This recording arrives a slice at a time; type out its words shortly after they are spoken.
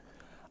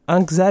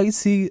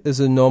Anxiety is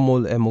a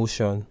normal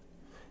emotion.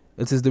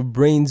 It is the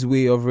brain's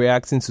way of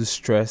reacting to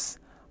stress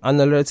and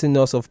alerting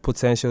us of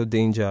potential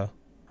danger.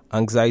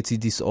 Anxiety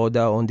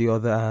disorder, on the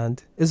other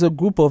hand, is a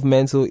group of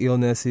mental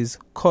illnesses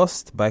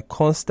caused by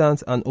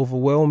constant and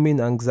overwhelming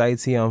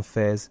anxiety and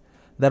fears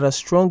that are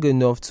strong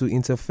enough to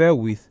interfere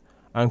with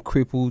and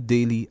cripple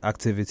daily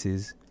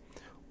activities.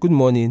 Good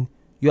morning.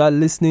 You are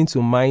listening to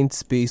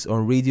Mindspace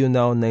on Radio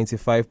Now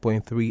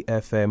 95.3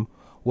 FM,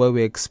 where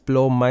we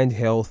explore mind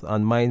health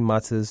and mind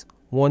matters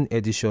one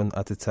edition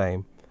at a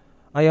time.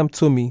 I am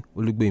Tomi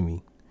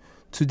Olugbemi.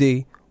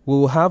 Today, we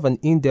will have an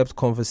in-depth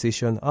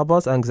conversation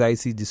about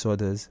anxiety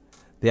disorders,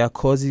 their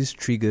causes,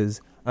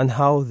 triggers, and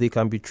how they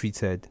can be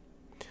treated.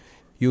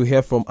 You'll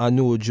hear from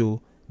Anu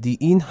Ojo, the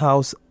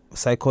in-house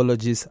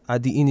psychologist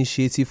at the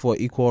Initiative for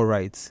Equal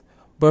Rights.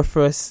 But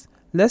first,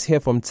 let's hear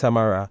from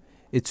Tamara,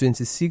 a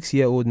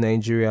 26-year-old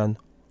Nigerian,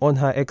 on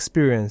her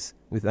experience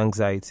with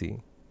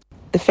anxiety.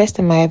 The first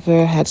time I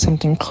ever had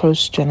something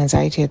close to an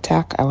anxiety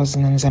attack, I was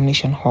in an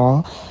examination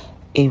hall.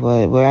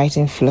 We're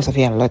writing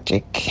philosophy and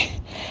logic.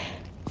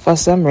 For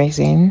some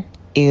reason,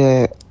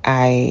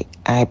 I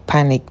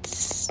panicked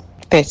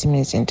 30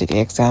 minutes into the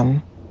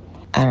exam,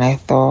 and I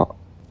thought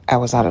I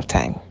was out of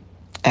time.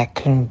 I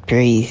couldn't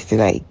breathe.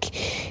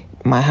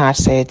 My heart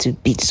started to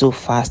beat so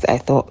fast. I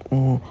thought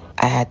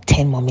I had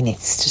 10 more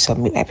minutes to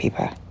submit my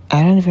paper.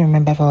 I don't even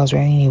remember if I was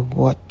wearing a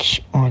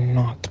watch or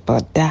not,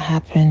 but that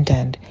happened,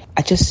 and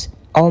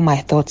all my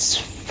thoughts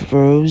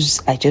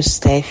froze. I just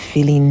started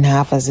feeling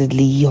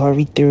haphazardly,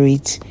 hurried through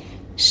it,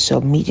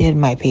 submitted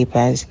my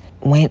papers,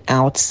 went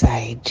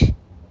outside,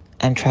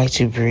 and tried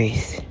to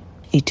breathe.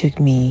 It took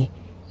me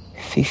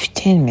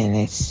 15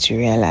 minutes to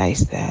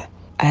realize that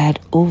I had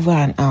over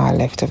an hour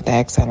left of the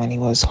exam, and it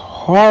was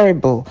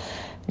horrible.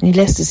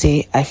 Needless to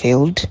say, I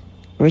failed.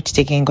 Wrote it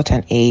again, got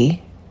an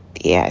A.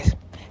 Yes.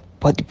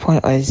 But the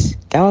point was,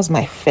 that was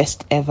my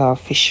first ever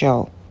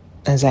official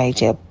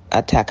anxiety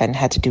attack, and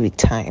had to do with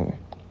time.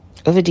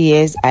 Over the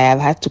years, I have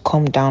had to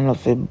come down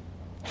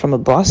from a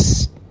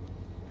bus.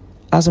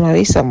 I was on my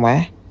way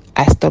somewhere.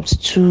 I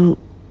stopped 2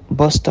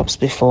 bus stops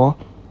before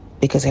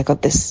because I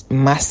got this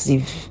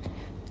massive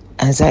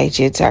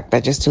anxiety attack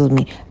that just told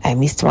me I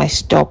missed my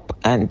stop,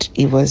 and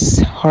it was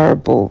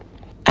horrible.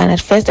 And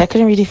at first, I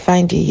couldn't really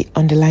find the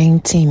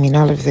underlying theme in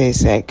all of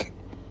this.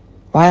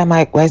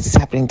 Why is this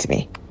happening to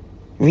me?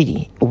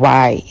 Really,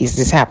 why is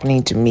this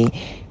happening to me?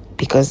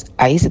 Because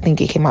I used to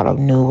think it came out of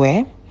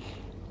nowhere.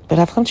 But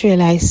I've come to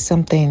realize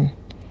something.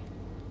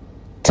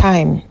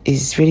 Time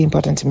is really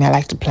important to me. I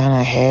like to plan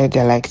ahead.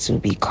 I like to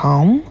be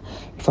calm.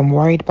 If I'm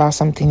worried about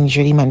something, it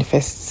usually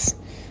manifests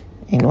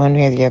in one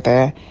way or the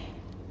other.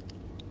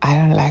 I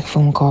don't like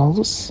phone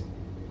calls.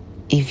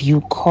 If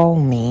you call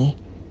me,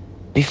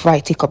 before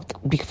I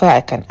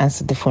can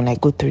answer the phone, I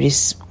go through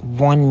this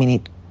 1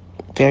 minute,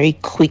 very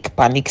quick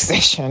panic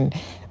session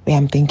where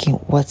I'm thinking,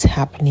 what's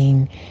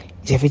happening?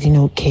 Is everything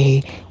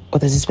okay?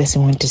 What does this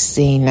person want to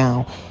say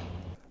now?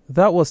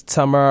 That was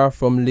Tamara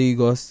from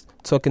Lagos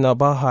talking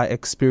about her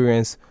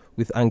experience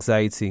with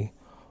anxiety.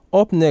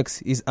 Up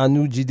next is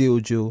Anu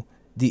Ojo,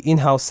 the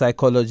in-house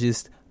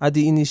psychologist at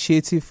the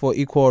Initiative for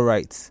Equal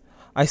Rights.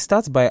 I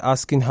start by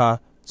asking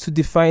her to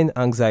define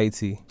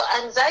anxiety.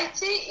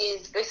 Anxiety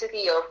is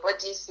basically your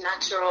body's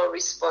natural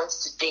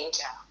response to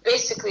danger.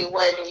 Basically,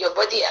 when your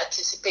body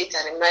anticipates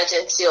an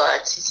emergency or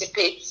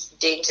anticipates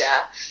danger,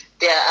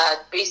 there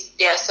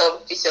are some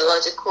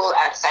physiological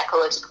and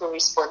psychological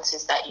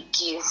responses that it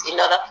gives in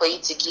order for you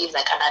to give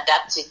an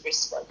adaptive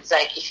response.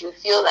 If you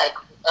feel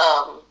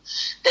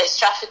there's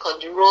traffic on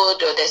the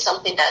road or there's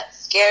something that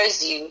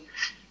scares you,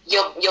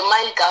 your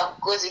mind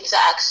goes into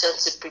action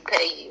to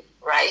prepare you,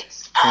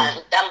 right?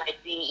 And that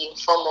might be in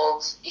form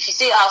of, if you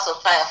see a house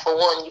on fire, for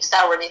one, you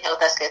start running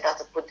helter-skelter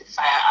to put the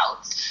fire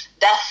out.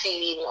 That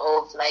feeling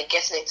of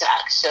getting into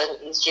action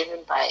is driven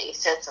by a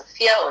sense of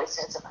fear or a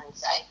sense of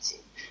anxiety.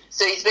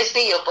 So it's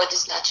basically your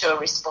body's natural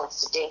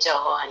response to danger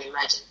or an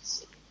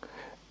emergency.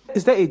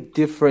 Is there a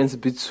difference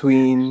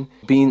between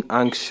being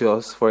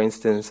anxious, for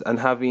instance, and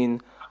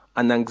having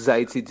an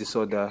anxiety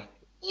disorder?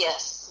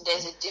 Yes,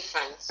 there's a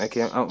difference.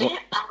 Okay. Being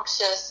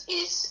anxious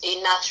is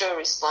a natural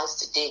response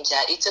to danger.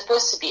 It's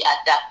supposed to be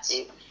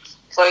adaptive.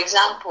 For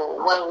example,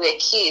 when we were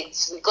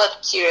kids, we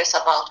got curious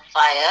about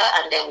fire,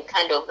 and then we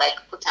kind of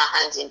put our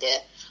hands in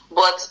there.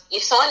 But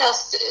if someone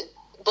else...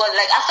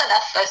 after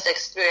that first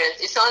experience,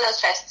 if someone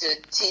else tries to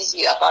tease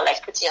you about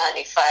putting your hand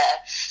in fire,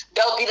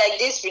 there'll be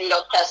this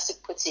reluctance to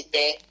put it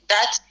there.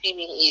 That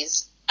feeling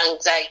is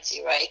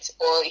anxiety, right?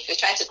 Or if you're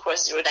trying to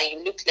cross the road and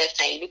you look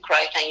left and you look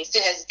right and you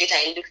still hesitate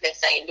and you look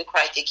left and you look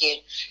right again,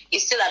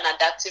 it's still an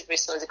adaptive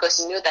response because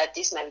you know that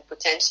this might be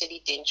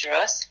potentially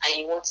dangerous and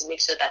you want to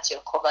make sure that you're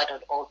covered on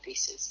all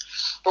bases.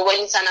 But when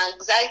it's an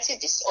anxiety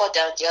disorder,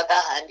 on the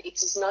other hand,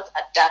 it is not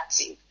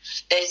adaptive.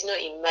 There is no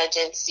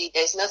emergency.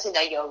 There's nothing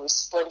that you're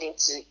responding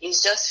to.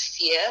 It's just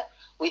fear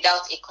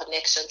without a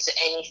connection to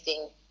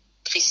anything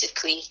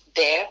physically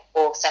there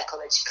or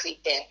psychologically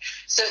there.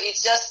 So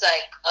it's just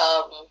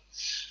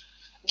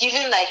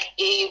giving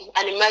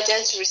an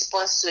emergency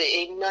response to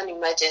a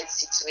non-emergent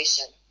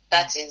situation.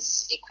 That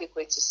is a quick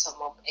way to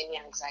sum up any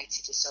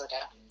anxiety disorder.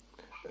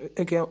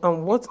 Okay,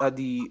 and what are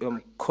the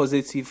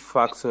causative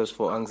factors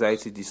for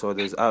anxiety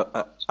disorders?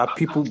 Are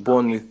people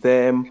born with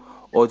them,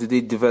 or do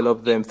they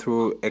develop them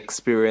through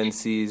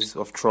experiences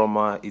of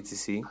trauma,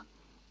 etc.?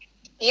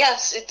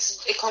 Yes,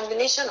 it's a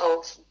combination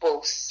of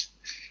both.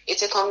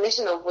 It's a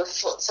combination of both.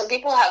 Some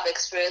people have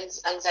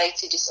experienced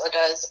anxiety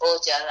disorders all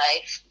their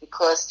life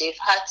because they've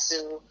had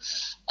to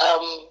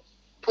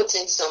put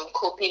in some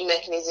coping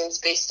mechanisms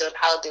based on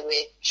how they were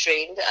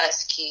trained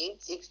as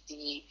kids, if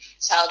the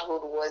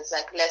childhood was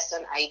like less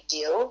than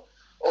ideal,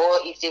 or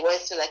if they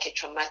went through like a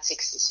traumatic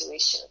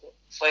situation.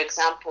 For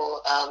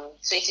example,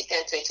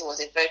 2010-20 was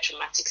a very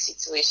traumatic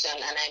situation,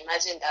 and I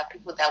imagine that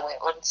people that were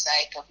on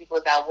site or people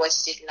that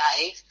watched it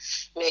live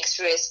may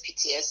experience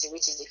PTSD,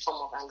 which is a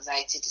form of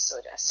anxiety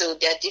disorder. So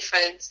there are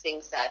different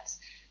things that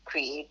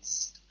create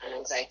an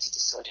anxiety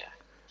disorder.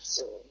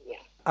 So, yeah.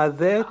 Are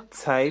there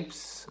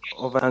types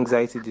of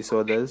anxiety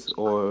disorders,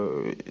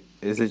 or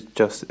is it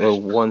just a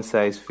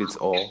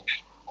one-size-fits-all?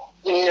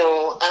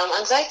 No,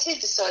 anxiety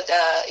disorder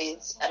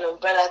is an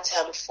umbrella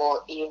term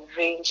for a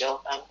range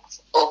of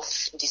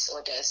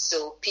disorders.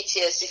 So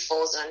PTSD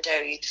falls under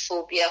it,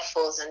 phobia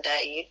falls under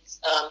it.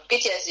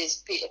 PTSD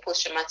is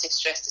post-traumatic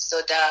stress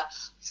disorder.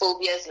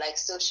 Phobias like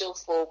social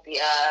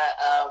phobia,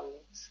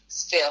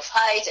 fear of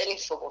height, any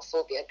form of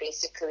phobia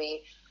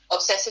basically.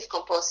 Obsessive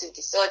compulsive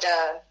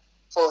disorder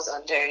falls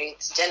under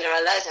it.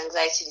 Generalized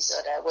anxiety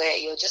disorder, where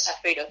you're just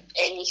afraid of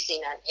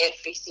anything and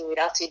everything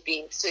without it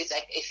being, so it's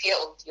like a fear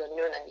of the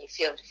unknown and a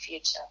fear of the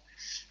future.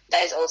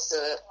 That is also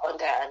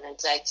under an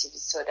anxiety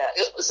disorder.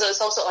 So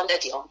it's also under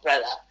the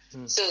umbrella.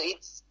 So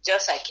it's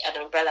just like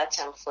an umbrella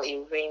term for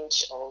a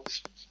range of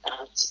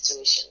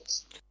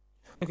situations.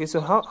 Okay,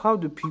 so how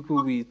do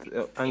people with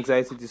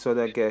anxiety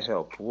disorder get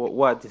help?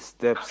 What are the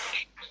steps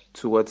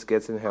towards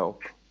getting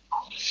help?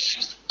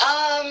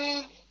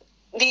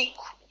 The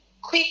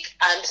quick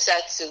answer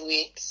to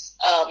it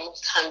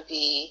can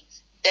be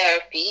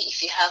therapy.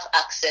 If you have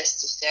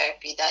access to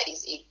therapy, that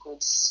is a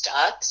good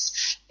start,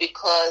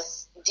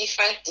 because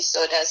different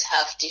disorders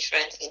have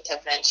different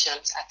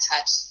interventions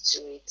attached to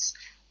it.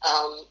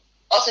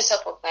 Off the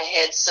top of my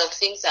head, some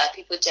things that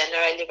people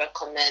generally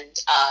recommend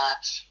are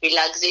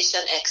relaxation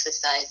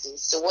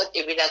exercises. So what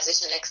a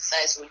relaxation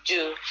exercise will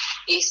do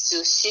is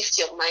to shift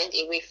your mind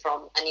away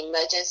from an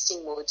emergency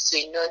mode to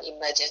a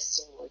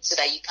non-emergency mode, so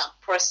that you can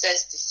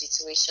process the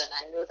situation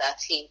and know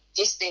that, hey,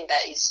 this thing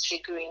that is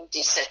triggering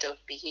this set of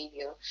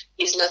behavior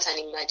is not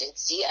an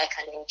emergency. I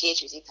can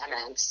engage with it and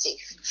I am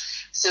safe.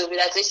 So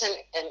relaxation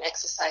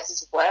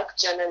exercises work,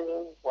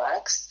 journaling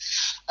works,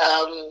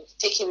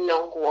 taking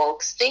long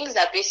walks, things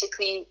that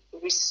basically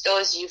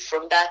restores you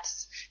from that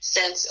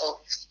sense of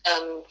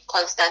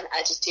constant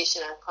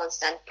agitation and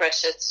constant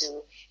pressure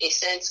to a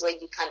sense where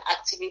you can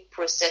actively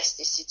process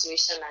the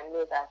situation and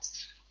know that,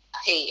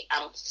 hey,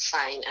 I'm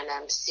fine and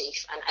I'm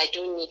safe and I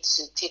don't need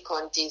to take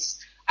on these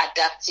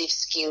adaptive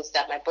skills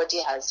that my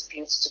body has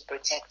built to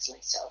protect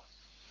myself.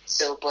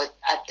 So, but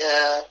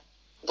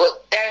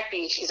therapy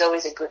is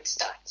always a good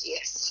start,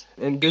 yes.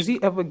 And does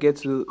it ever get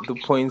to the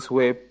points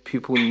where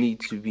people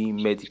need to be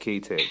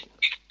medicated?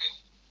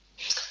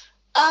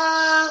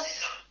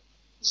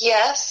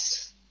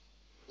 Yes,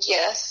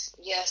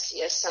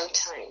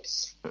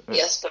 sometimes.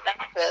 Yes, but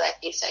that's where like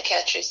a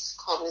psychiatrist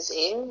comes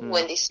in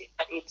when they see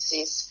that it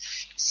is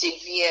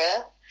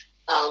severe.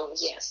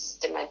 Yes,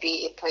 there might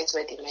be a point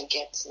where they might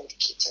get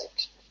medicated.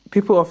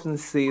 People often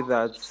say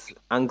that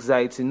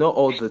anxiety, not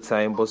all the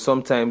time, but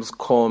sometimes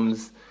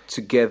comes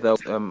together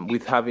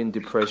with having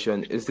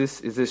depression. Is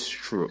this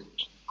true?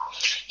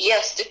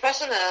 Yes,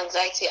 depression and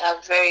anxiety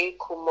are very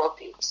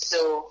comorbid.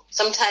 So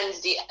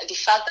sometimes the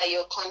fact that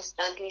you're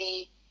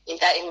constantly in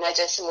that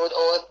emergency mode,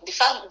 or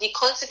the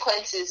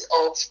consequences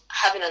of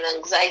having an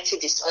anxiety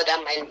disorder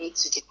might lead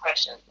to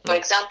depression. For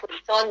example,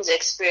 if someone is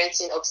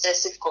experiencing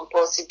obsessive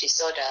compulsive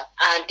disorder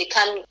and they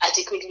can't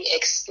adequately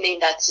explain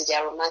that to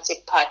their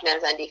romantic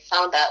partners, and they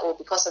found that,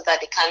 because of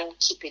that they can't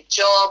keep a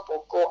job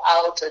or go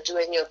out or do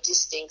any of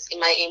these things, it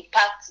might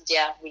impact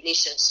their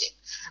relationship.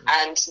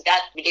 And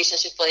that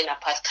relationship falling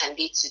apart can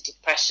lead to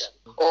depression.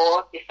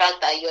 Or the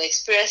fact that you're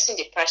experiencing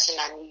depression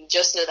and you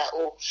just know that,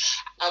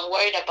 I'm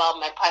worried about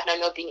my partner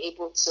not being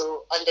able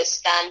to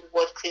understand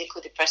what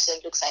clinical depression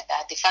looks like.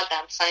 That the fact that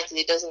I'm fine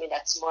today doesn't mean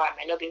that tomorrow I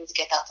might not be able to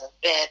get out of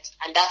bed.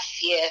 And that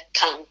fear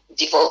can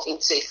devolve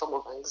into a form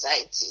of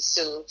anxiety.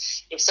 So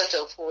they sort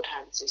of hold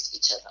hands with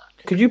each other.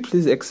 Could you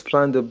please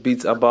expand a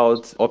bit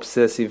about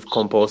obsessive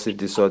compulsive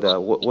disorder?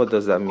 What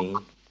does that mean?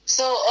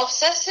 So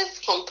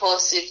obsessive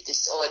compulsive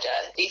disorder,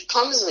 it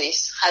comes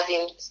with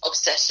having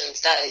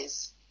obsessions, that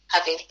is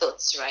having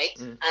thoughts, right?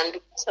 And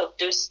because of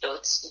those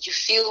thoughts, you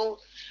feel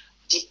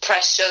the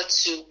pressure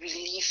to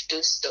relieve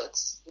those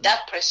thoughts.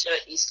 That pressure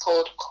is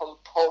called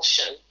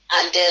compulsion.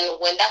 And then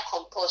when that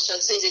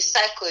compulsion, so it's a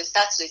cycle, it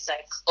starts with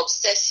like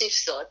obsessive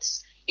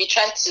thoughts. You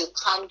try to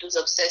calm those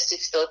obsessive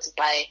thoughts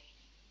by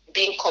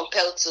being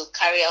compelled to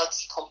carry out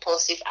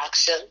compulsive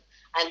action.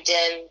 And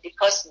then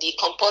because the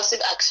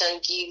compulsive action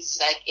gives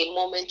like a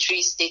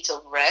momentary state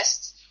of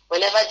rest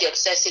whenever the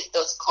obsessive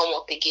thoughts come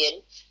up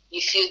again, you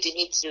feel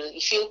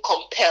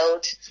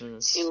compelled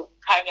to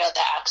carry out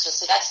that action.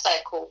 So that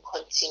cycle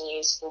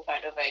continues over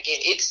and over again.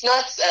 It's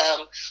not,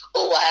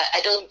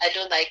 I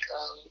don't like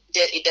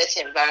a dirty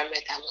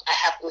environment. I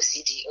have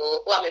OCD,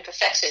 or I'm a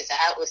perfectionist. I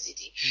have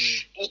OCD.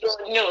 You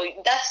don't know.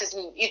 It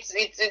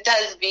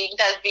has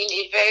been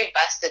a very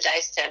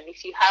bastardized term.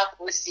 If you have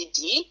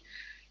OCD,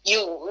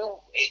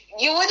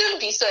 you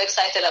wouldn't be so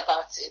excited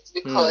about it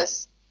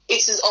because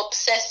it is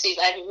obsessive,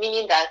 and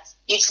meaning that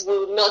it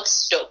will not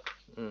stop.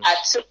 At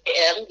 2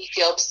 a.m., if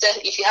you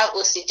have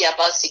OCD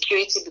about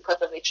security because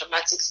of a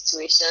traumatic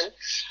situation,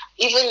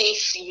 even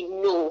if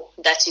you know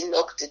that you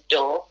locked the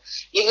door,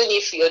 even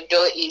if your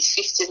door is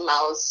 50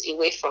 miles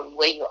away from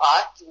where you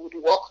are, you would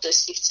walk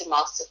those 50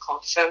 miles to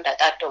confirm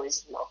that door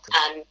is locked.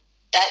 And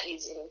that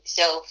is in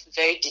itself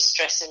very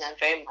distressing and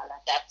very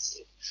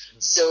maladaptive.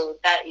 So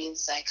that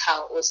is like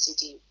how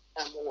OCD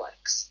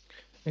works.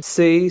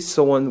 Say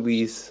someone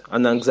with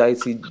an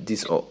anxiety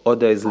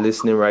disorder is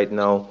listening right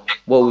now,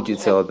 what would you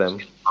tell them?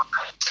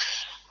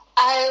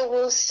 I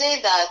will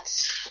say that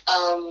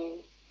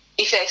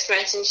if you're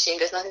experiencing shame,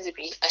 there's nothing to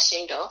be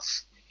ashamed of.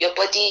 Your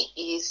body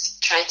is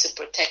trying to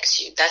protect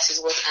you. That is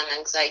what an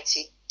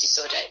anxiety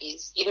disorder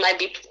is. It might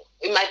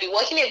be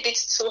working a bit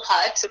too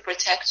hard to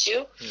protect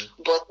you,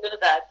 but know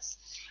that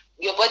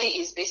your body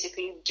is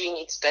basically doing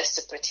its best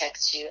to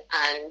protect you.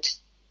 And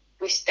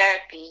with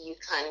therapy, you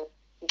can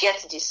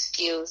get the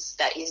skills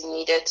that is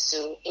needed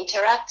to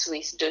interact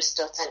with those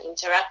thoughts and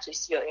interact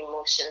with your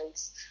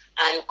emotions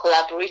and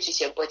collaborate with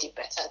your body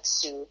better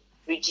to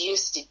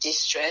reduce the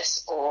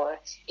distress or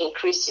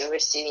increase your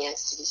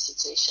resilience to the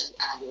situation,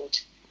 and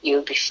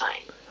you'll be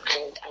fine.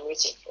 And I'm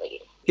rooting for you.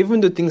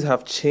 Even though things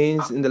have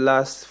changed in the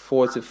last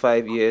 4 to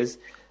 5 years,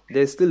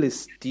 there's still a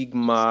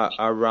stigma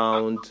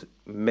around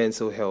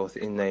mental health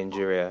in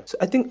Nigeria. So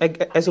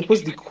I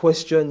suppose the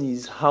question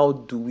is, how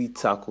do we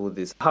tackle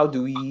this? How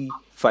do we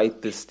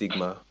fight the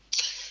stigma?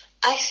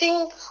 I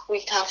think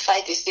we can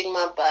fight the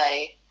stigma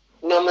by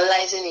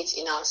normalizing it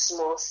in our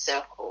small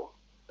circle.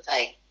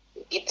 Like,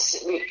 yes,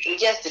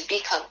 the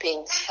big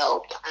campaigns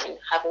help, and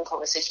having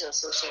conversation on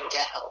social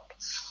media help.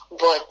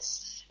 But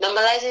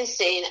normalizing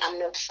saying I'm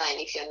not fine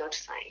if you're not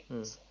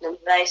fine.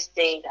 Normalize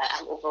saying that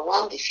I'm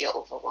overwhelmed if you're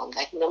overwhelmed.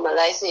 Like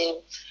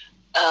normalizing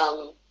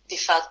the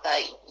fact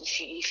that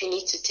if you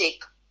need to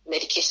take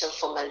medication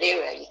for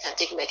malaria, you can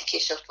take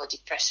medication for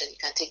depression, you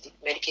can take the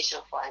medication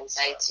for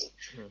anxiety.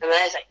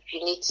 Normalize that if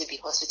you need to be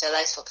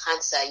hospitalized for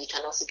cancer, you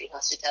can also be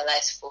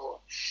hospitalized for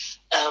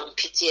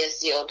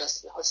PTSD or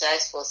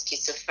hospitalized for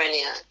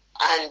schizophrenia.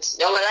 And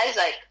normalize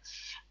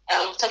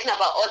talking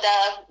about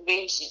other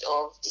range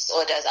of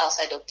disorders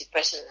outside of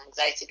depression and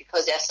anxiety,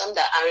 because there are some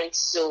that aren't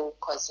so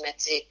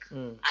cosmetic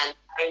and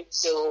aren't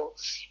so,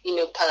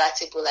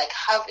 palatable. Like,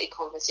 have a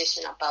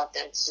conversation about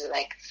them to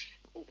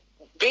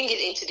bring it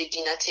into the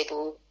dinner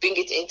table, bring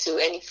it into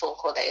any phone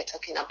call that you're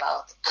talking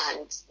about,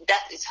 and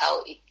that is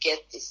how it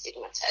gets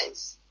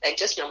destigmatized. Like,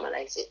 just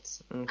normalize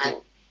it and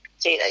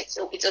say that it's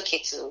okay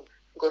to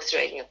go through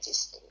any of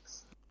these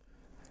things.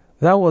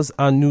 That was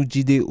Anu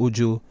Jide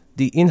Ojo,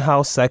 the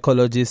in-house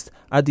psychologist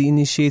at the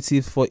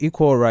Initiative for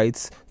Equal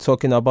Rights,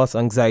 talking about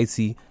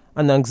anxiety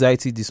and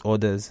anxiety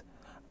disorders.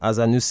 As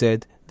Anu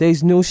said, there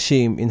is no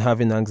shame in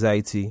having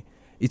anxiety.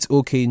 It's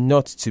okay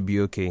not to be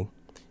okay.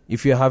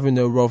 If you're having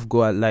a rough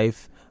go at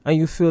life and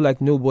you feel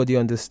like nobody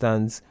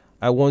understands,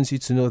 I want you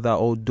to know that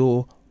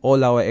although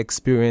all our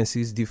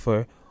experiences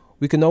differ,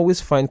 we can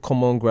always find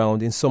common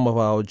ground in some of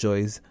our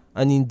joys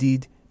and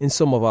indeed in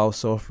some of our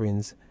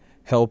sufferings.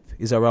 Help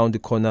is around the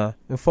corner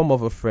in form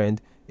of a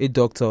friend, a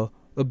doctor,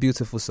 a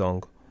beautiful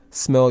song.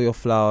 Smell your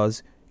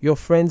flowers. Your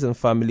friends and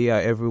family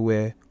are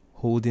everywhere,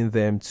 holding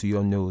them to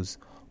your nose.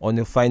 On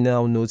a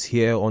final note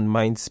here on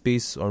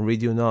Mindspace on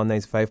Radio Now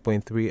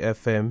 95.3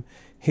 FM,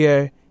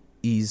 here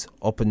is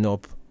Up and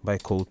Up by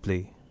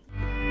Coldplay.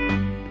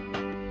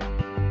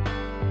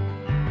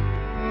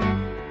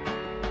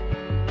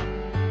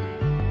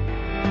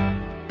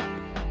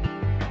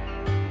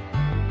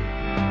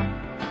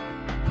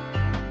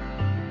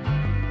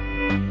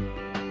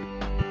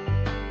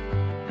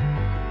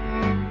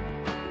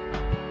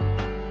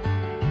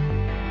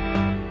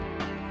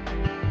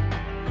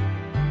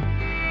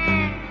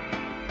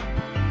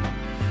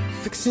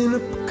 Fixing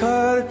up a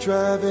car,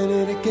 driving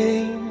it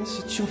again,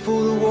 searching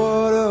for the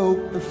water,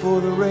 hoping for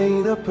the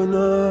rain. Up and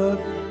up,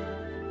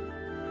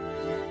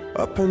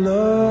 up and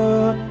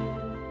up.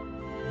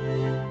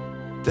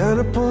 Down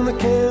upon the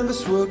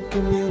canvas,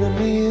 working meal to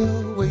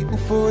meal, waiting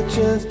for a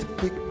chance to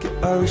pick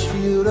an Irish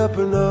field. Up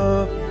and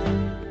up,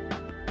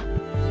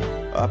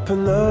 up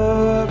and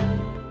up.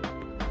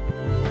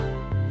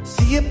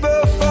 See a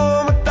bird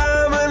form a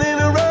diamond in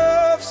a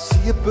rough,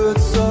 see a bird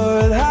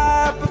soaring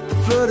high, but the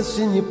flood is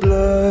in your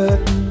blood.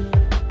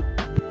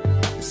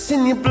 It's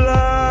in your blood.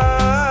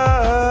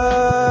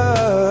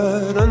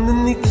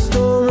 Underneath the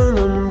storm, an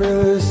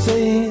umbrella is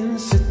saying,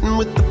 sitting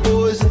with the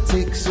boys, it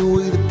takes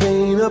away the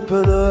pain. Up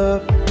and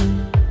up,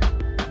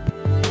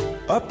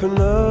 up and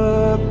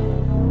up.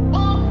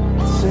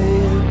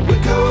 Saying,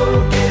 we're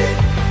gonna get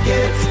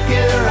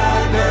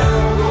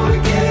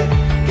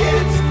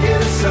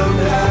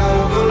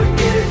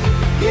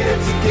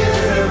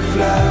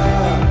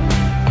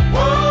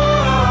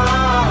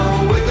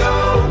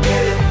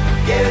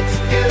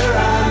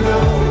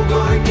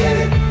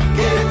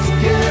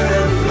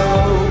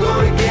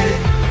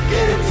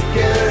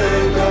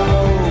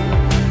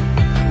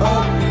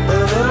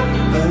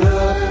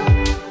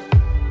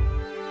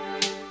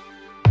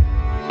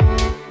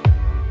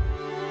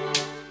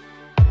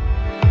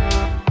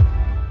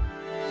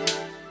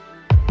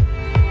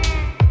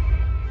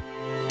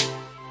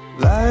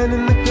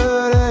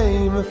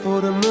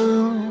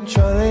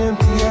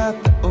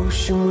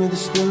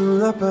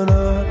and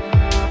up,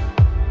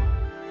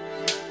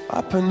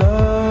 up and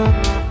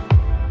up.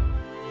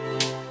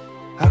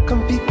 How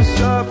can people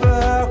suffer?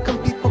 How can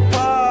people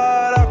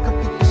part? How can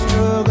people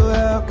struggle?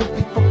 How can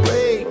people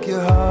break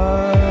your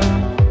heart?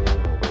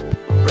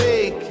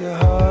 Break your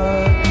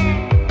heart.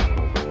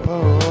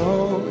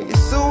 Oh,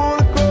 yes, I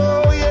wanna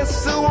grow.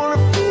 Yes, I wanna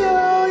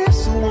feel.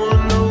 Yes, I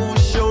wanna know.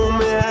 Show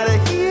me how to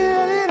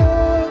heal it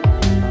up.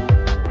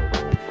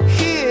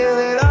 Heal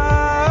it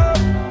up.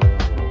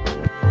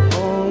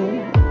 Oh,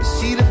 you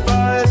see the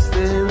fire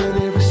staring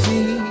every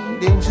seed.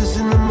 Angels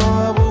in the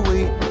marble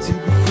waiting to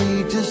be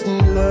free. Just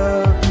need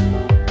love.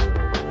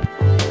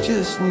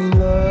 Just need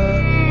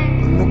love.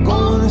 When the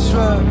going is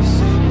rough, you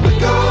say we're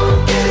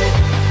gonna get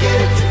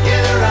it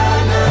together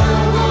right now.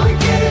 We're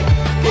gonna get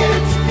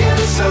it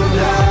together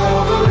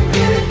somehow. We're gonna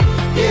get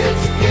it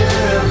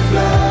together and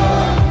fly.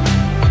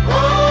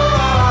 Oh,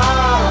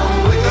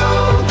 we're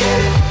gonna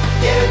get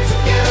it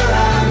together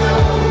right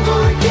now. We're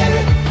gonna get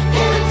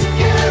it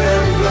together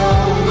and flow.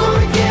 We're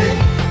gonna get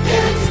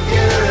it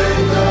together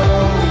and go.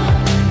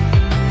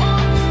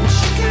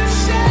 She can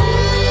say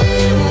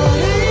what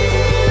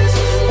is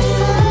a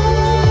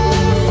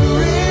fall for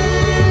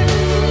it.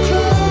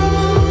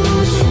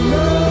 Close your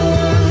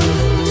eyes,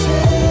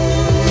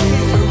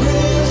 take a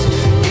risk.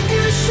 You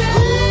can say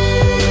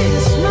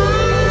it's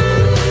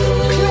mine.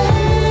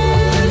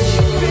 Clench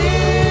your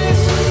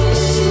fist.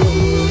 See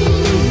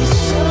the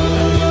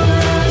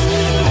sunrise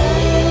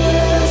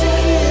as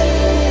it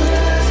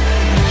clears.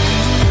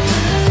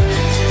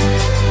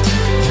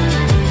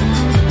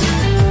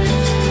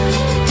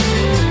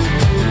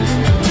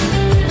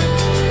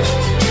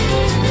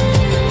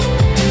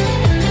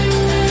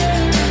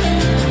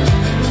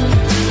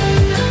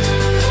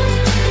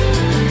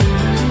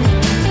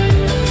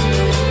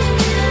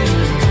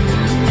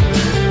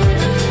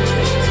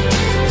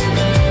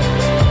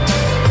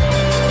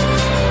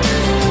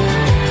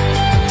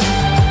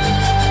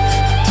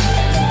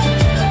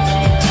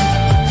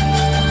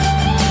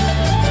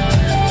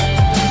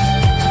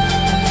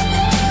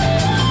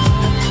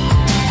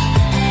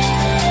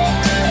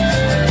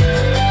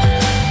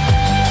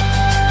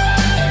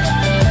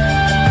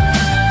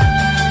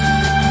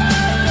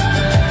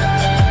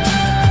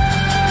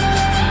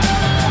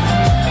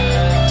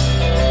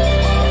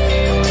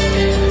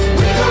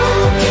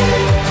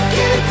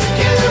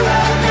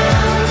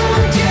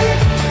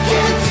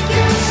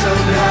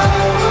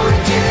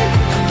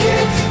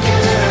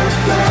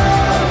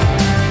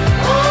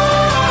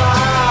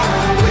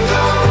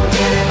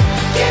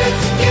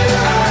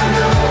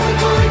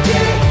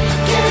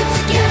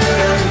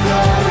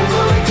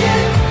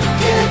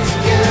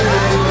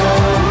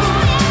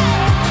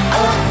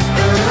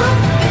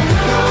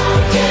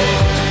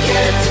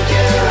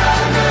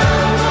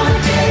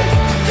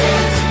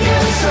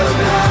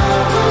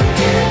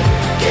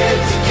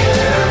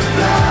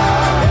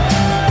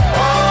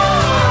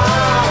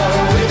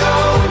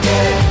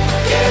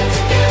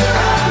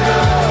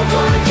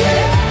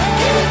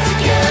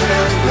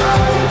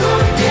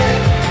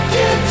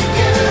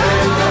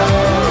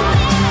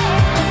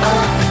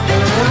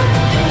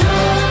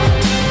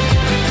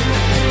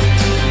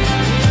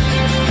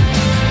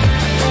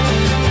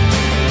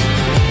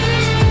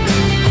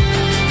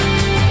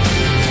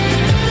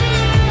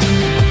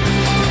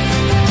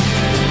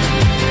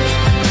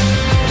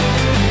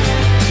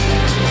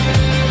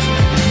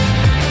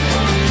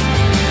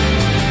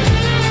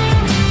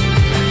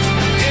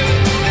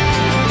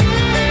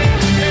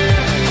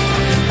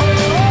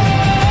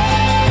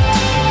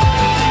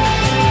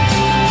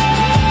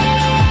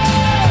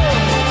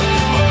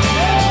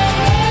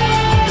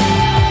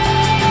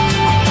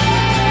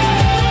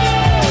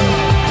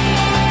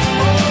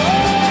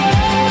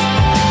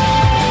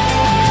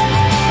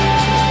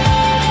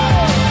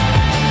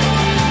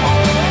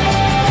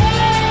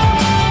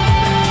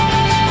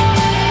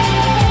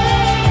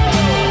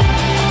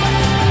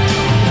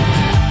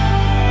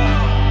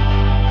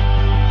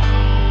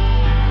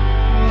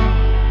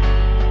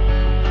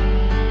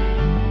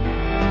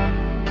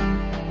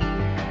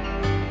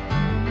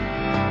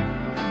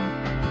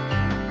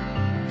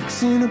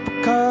 Fixing up a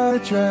car,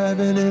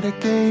 driving it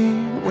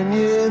again. When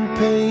you're in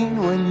pain,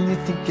 when you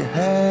think you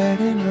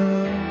had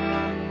enough.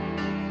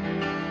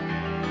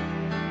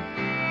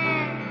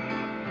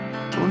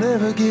 Don't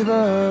ever give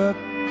up.